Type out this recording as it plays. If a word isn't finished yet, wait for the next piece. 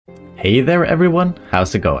Hey there everyone,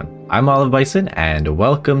 how's it going? I'm Bison and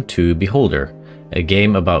welcome to Beholder, a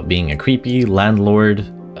game about being a creepy landlord.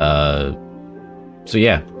 So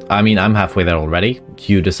yeah, I mean I'm halfway there already.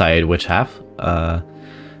 You decide which half.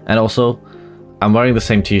 And also, I'm wearing the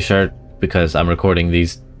same t-shirt because I'm recording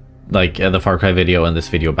these, like the Far Cry video and this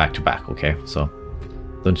video back to back, okay? So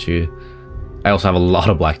don't you... I also have a lot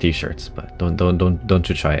of black t-shirts, but don't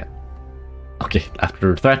you try it. Okay,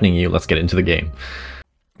 after threatening you, let's get into the game.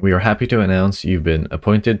 We are happy to announce you've been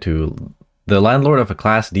appointed to the landlord of a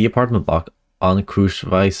Class D apartment block on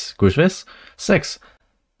Krushvis 6.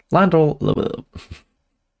 Landlord...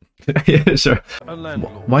 Yeah, sure.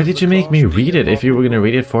 Why did you make me read it if you were gonna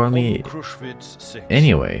read it for me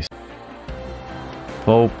anyways?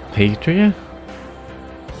 Faux patria?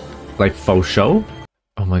 Like faux show?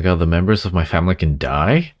 Oh my god, the members of my family can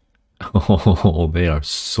die? Oh, they are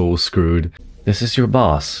so screwed. This is your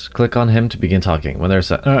boss. Click on him to begin talking. When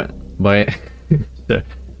there's a... by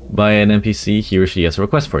an NPC, he or she has a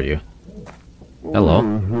request for you. Hello?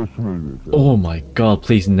 Oh my god,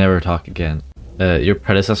 please never talk again. Your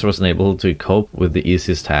predecessor wasn't able to cope with the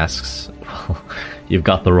easiest tasks. You've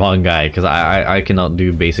got the wrong guy, because I cannot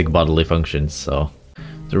do basic bodily functions, so...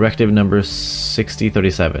 Directive number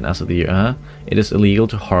 6037, as of the year, It is illegal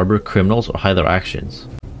to harbor criminals or hide their actions.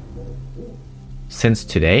 Since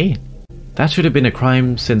today? That should have been a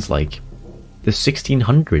crime since, like, the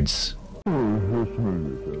 1600s.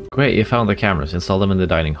 Great, you found the cameras. Install them in the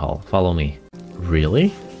dining hall. Follow me.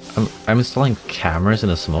 Really? I'm installing cameras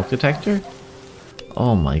in a smoke detector?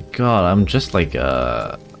 Oh my god, I'm just like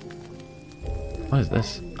a... What is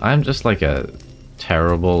this? I'm just like a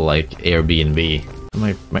terrible, like, Airbnb.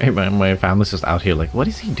 My family's just out here like, what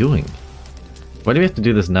is he doing? Why do we have to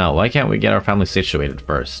do this now? Why can't we get our family situated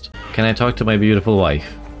first? Can I talk to my beautiful wife?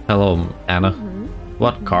 Hello, Anna.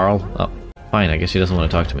 What, Carl? Oh, fine, I guess she doesn't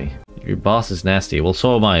want to talk to me. Your boss is nasty. Well,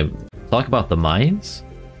 so am I. Talk about the mines?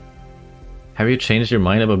 Have you changed your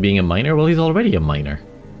mind about being a miner? Well, he's already a miner.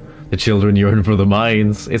 The children yearn for the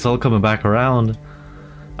mines. It's all coming back around.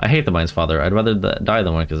 I hate the mines, father. I'd rather die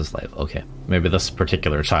than work as a slave. Okay, maybe this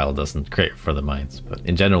particular child doesn't crave for the mines, but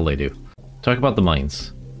in general they do. Talk about the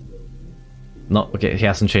mines. No, okay, he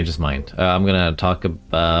hasn't changed his mind. I'm gonna talk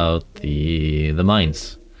about the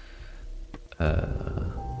mines.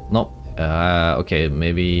 No. Okay,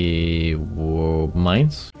 maybe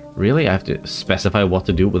mines? Really? I have to specify what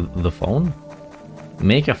to do with the phone?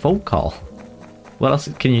 Make a phone call. What else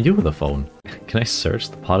can you do with a phone? Can I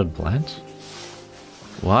search the potted plant?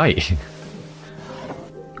 Why?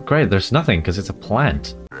 Great, there's nothing because it's a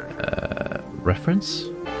plant. Reference?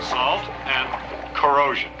 Salt and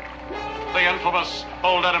corrosion. The infamous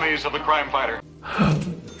old enemies of the crime fighter.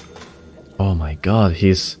 Oh my god,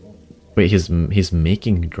 he's... Wait, he's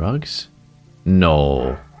making drugs?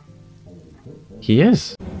 No. He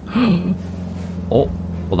is. Oh,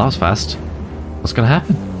 well that was fast. What's gonna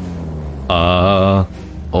happen?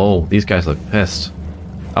 Oh, these guys look pissed.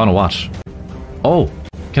 I wanna watch. Oh,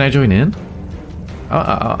 can I join in?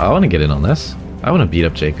 I wanna get in on this. I wanna beat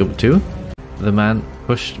up Jacob too. The man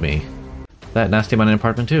pushed me. That nasty man in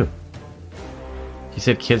apartment 2. He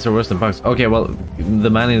said kids are worse than bugs. Okay, well, the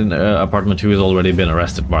man in apartment 2 has already been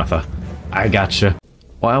arrested, Martha. I gotcha.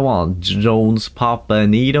 Oh, I want Jones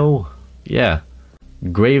Papanito. Yeah.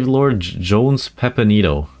 Gravelord Jones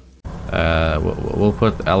Pepinito. We'll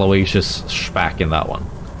put Aloysius Spack in that one.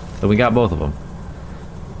 Then we got both of them.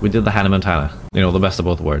 We did the Hannah Montana. You know, the best of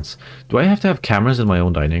both worlds. Do I have to have cameras in my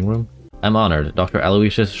own dining room? I'm honored. Dr.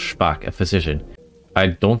 Aloysius Spack, a physician. I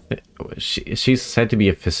don't think... She's said to be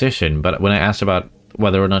a physician, but when I asked about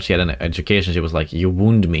whether or not she had an education, she was like, you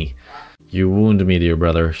wound me. You wound me, dear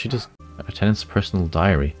brother. She just... A tenant's personal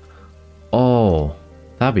diary. Oh,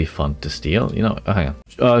 that'd be fun to steal. You know, hang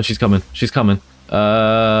on. She's coming. She's coming.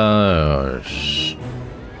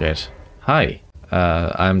 Shit. Hi.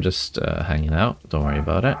 I'm just hanging out. Don't worry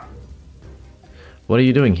about it. What are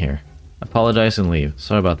you doing here? Apologize and leave.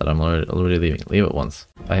 Sorry about that. I'm already leaving. Leave at once.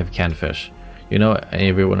 I have canned fish. You know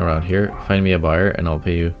everyone around here? Find me a buyer and I'll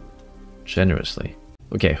pay you generously.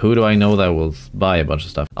 Okay, who do I know that will buy a bunch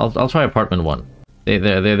of stuff? I'll try apartment 1. They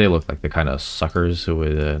look like the kind of suckers who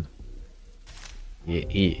would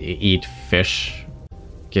eat fish.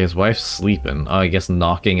 Okay, his wife's sleeping. Oh, I guess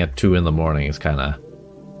knocking at 2 in the morning is kind of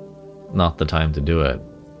not the time to do it.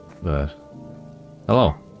 But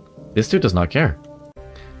hello, this dude does not care.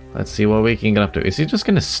 Let's see what we can get up to. Is he just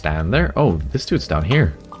gonna stand there? Oh, this dude's down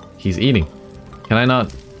here. He's eating. Can I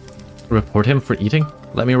not report him for eating?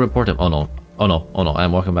 Let me report him. Oh no. Oh no. Oh no.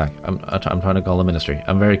 I'm walking back. I'm trying to call the ministry.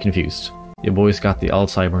 I'm very confused. Your boy's got the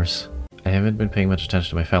Alzheimer's. I haven't been paying much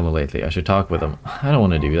attention to my family lately. I should talk with them. I don't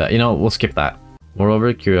want to do that. You know, we'll skip that.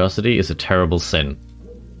 Moreover, curiosity is a terrible sin.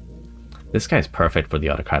 This guy's perfect for the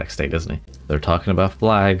autocratic state, isn't he? They're talking about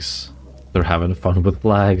flags. They're having fun with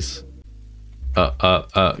flags.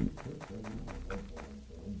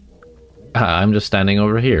 I'm just standing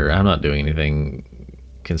over here. I'm not doing anything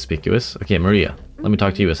conspicuous. Okay, Maria, let me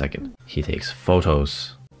talk to you a second. He takes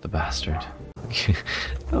photos. The bastard.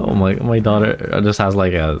 Oh my daughter just has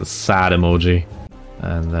like a sad emoji.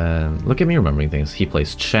 And then look at me remembering things. He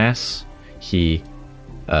plays chess. He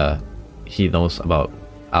knows about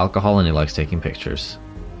alcohol and he likes taking pictures.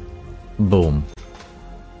 Boom.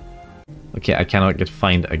 Okay, I cannot get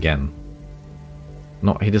fined again.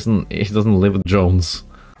 No, he doesn't live with Jones.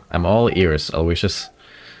 I'm all ears, Aloysius.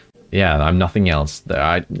 Yeah, I'm nothing else.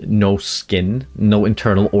 No skin, no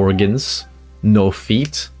internal organs, no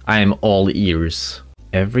feet. I am all ears.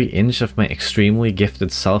 Every inch of my extremely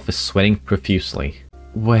gifted self is sweating profusely.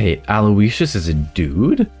 Wait, Aloysius is a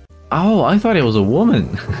dude? Oh, I thought it was a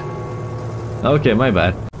woman. Okay, my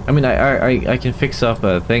bad. I mean, I can fix up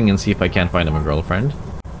a thing and see if I can't find him a girlfriend.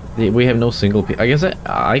 We have no single I guess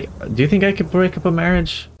do you think I could break up a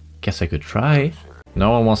marriage? Guess I could try.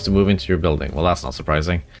 No one wants to move into your building. Well, that's not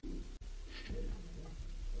surprising.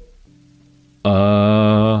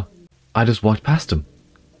 I just walked past him.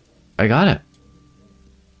 I got it.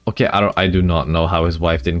 Okay, I do not know how his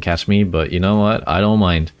wife didn't catch me, but you know what? I don't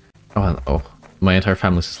mind. Oh, my entire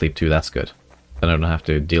family's asleep too. That's good. Then I don't have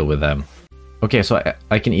to deal with them. Okay, so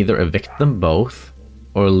I can either evict them both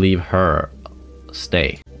or leave her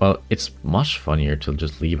stay. Well, it's much funnier to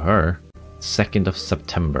just leave her. 2nd of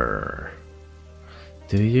September.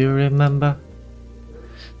 Do you remember?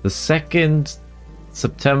 The 2nd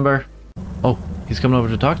September. Oh, he's coming over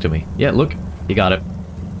to talk to me. Yeah, look, he got it.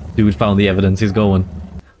 Dude found the evidence, he's going.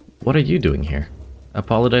 What are you doing here?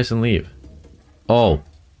 Apologize and leave. Oh,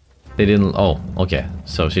 they didn't. Oh, okay.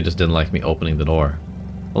 So she just didn't like me opening the door.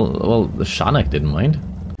 Well, the Shanak didn't mind.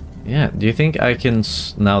 Yeah, do you think I can,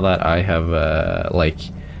 now that I have, like,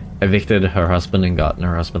 evicted her husband and gotten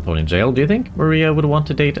her husband thrown in jail, do you think Maria would want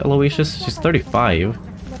to date Aloysius? She's 35.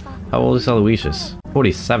 How old is Aloysius?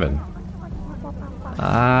 47.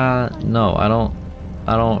 No, I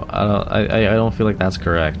don't feel like that's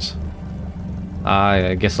correct.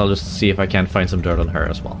 I guess I'll just see if I can't find some dirt on her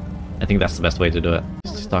as well. I think that's the best way to do it.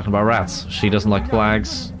 She's talking about rats. She doesn't like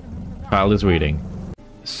flags. Child is reading.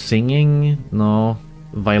 Singing? No.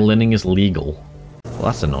 Violining is legal. Well,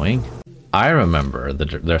 that's annoying. I remember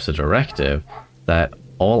that there's a directive that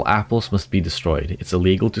all apples must be destroyed. It's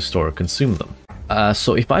illegal to store or consume them.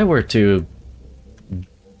 So if I were to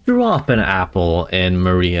drop an apple in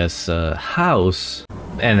Maria's house,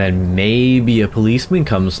 and then maybe a policeman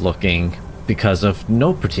comes looking because of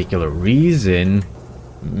no particular reason,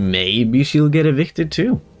 maybe she'll get evicted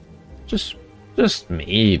too. Just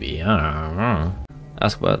maybe. I don't know.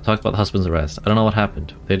 Talked about the husband's arrest. I don't know what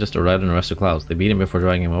happened. They just arrived and arrested Klaus. They beat him before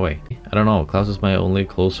dragging him away. I don't know. Klaus is my only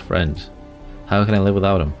close friend. How can I live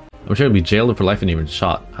without him? I'm sure he'll be jailed for life and even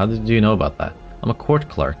shot. How did you know about that? I'm a court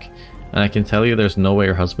clerk, and I can tell you there's no way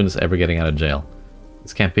your husband is ever getting out of jail.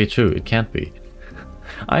 This can't be true. It can't be.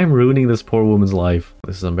 I am ruining this poor woman's life.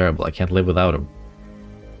 This is unbearable. I can't live without him.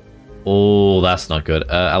 Oh, that's not good.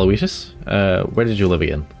 Aloysius? Where did you live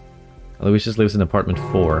again? Aloysius lives in apartment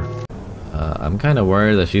 4. I'm kind of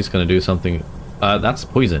worried that she's going to do something. That's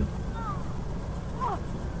poison.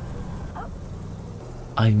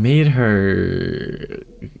 I made her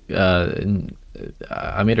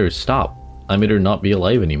stop. I made her not be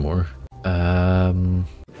alive anymore.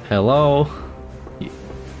 Hello?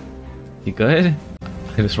 You good?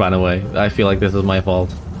 I just ran away. I feel like this is my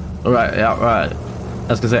fault. Alright, yeah, right. I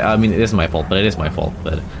was gonna say, I mean, it is my fault, but it is my fault.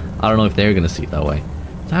 But I don't know if they're gonna see it that way.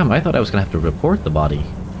 Damn, I thought I was gonna have to report the body.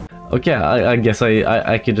 Okay, I guess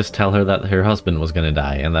I could just tell her that her husband was gonna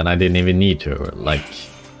die, and then I didn't even need to, like,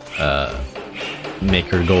 make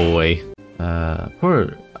her go away.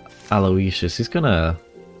 Poor Aloysius, he's gonna...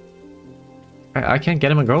 I can't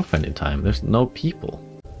get him a girlfriend in time. There's no people.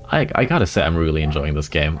 I gotta say, I'm really enjoying this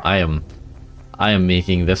game. I am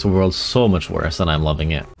making this world so much worse, and I'm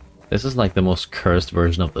loving it. This is like the most cursed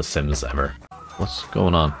version of The Sims ever. What's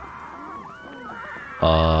going on?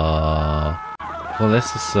 Well,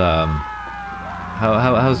 this is,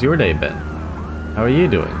 how's your day been? How are you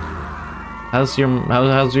doing? How's your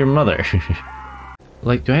mother?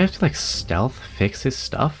 Like, do I have to, like, stealth fix his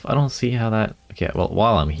stuff? I don't see how that... Okay, well,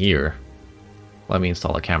 while I'm here, let me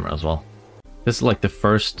install a camera as well. This is, like, the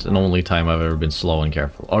first and only time I've ever been slow and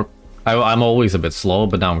careful. Or, I'm always a bit slow,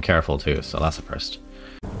 but now I'm careful too, so that's a first.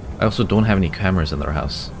 I also don't have any cameras in their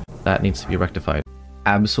house. That needs to be rectified.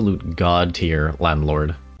 absolute god tier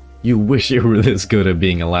landlord. You wish you were this good at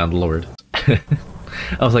being a landlord. I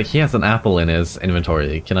was like, he has an apple in his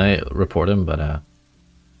inventory. Can I report him? But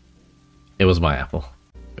it was my apple.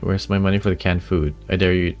 Where's my money for the canned food? I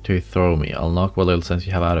dare you to throw me. I'll knock what little sense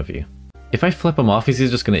you have out of you. If I flip him off, he's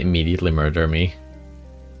just gonna immediately murder me.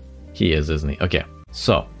 He is, isn't he? Okay,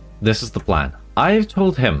 so this is the plan. I've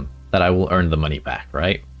told him that I will earn the money back,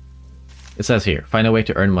 right? It says here, find a way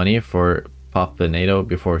to earn money for Papanato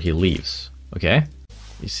before he leaves. Okay,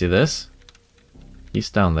 you see this? He's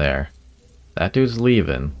down there. That dude's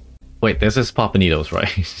leaving. Wait, this is Papanito's,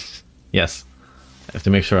 right? Yes. I have to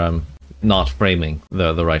make sure I'm not framing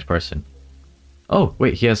the right person. Oh,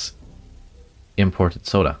 wait, he has imported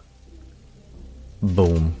soda.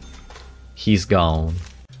 Boom. He's gone.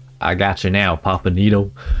 I got you now,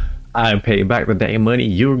 Papanito. I'm paying back the damn money.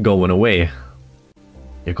 You're going away.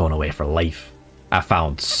 You're going away for life. I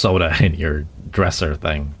found soda in your dresser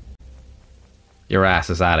thing. Your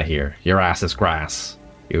ass is out of here. Your ass is grass.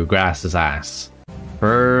 Your grass is ass.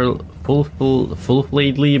 Full-fledly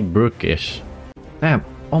brookish. Damn.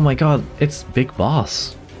 Oh my god, it's Big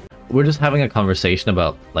Boss. We're just having a conversation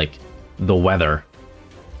about, like, the weather.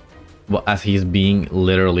 Well, as he's being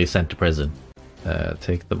literally sent to prison.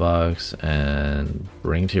 Take the box and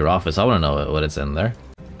bring to your office. I want to know what it's in there.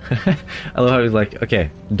 I love how he's like, okay,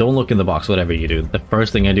 don't look in the box, whatever you do. The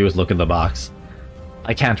first thing I do is look in the box.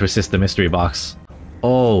 I can't resist the mystery box.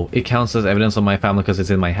 Oh, it counts as evidence of my family because it's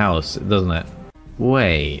in my house, doesn't it?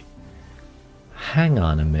 Wait. Hang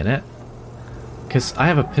on a minute. Because I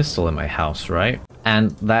have a pistol in my house, right? And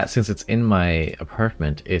that, since it's in my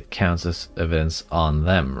apartment, it counts as evidence on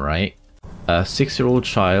them, right? A 6-year-old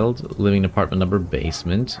child living in apartment number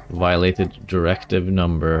basement violated directive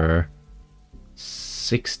number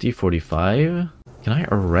 6045. Can I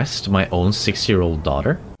arrest my own 6-year-old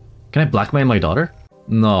daughter? Can I blackmail my daughter?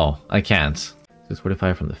 No, I can't.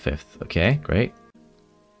 645 from the 5th. Okay, great.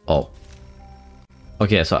 Oh.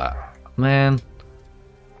 Okay, so, man,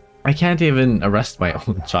 I can't even arrest my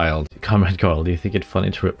own child. Comrade Carl, do you think it's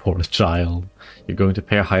funny to report a child? You're going to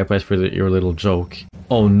pay a high price for your little joke.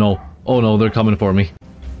 Oh no. Oh no, they're coming for me.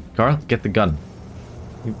 Carl, get the gun.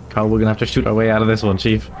 Carl, we're gonna have to shoot our way out of this one,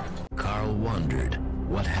 Chief. Carl wondered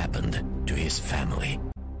what happened to his family.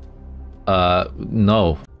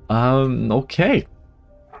 No. Okay.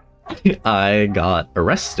 I got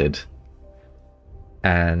arrested.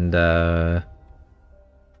 And,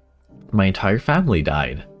 my entire family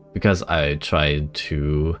died. Because I tried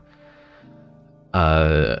to,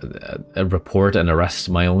 report and arrest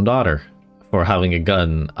my own daughter for having a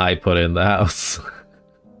gun I put in the house.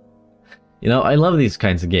 You know, I love these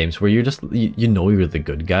kinds of games where you're just, you know you're the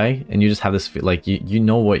good guy, and you just have this feel like you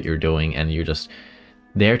know what you're doing, and you're just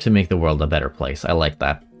there to make the world a better place. I like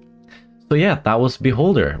that. So yeah, that was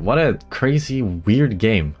Beholder. What a crazy, weird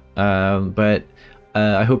game. But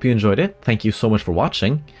I hope you enjoyed it. Thank you so much for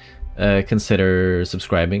watching. Consider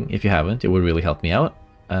subscribing if you haven't. It would really help me out.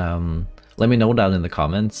 Let me know down in the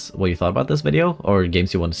comments what you thought about this video, or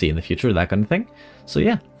games you want to see in the future, that kind of thing. So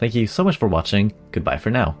yeah, thank you so much for watching. Goodbye for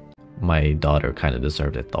now. My daughter kind of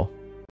deserved it though.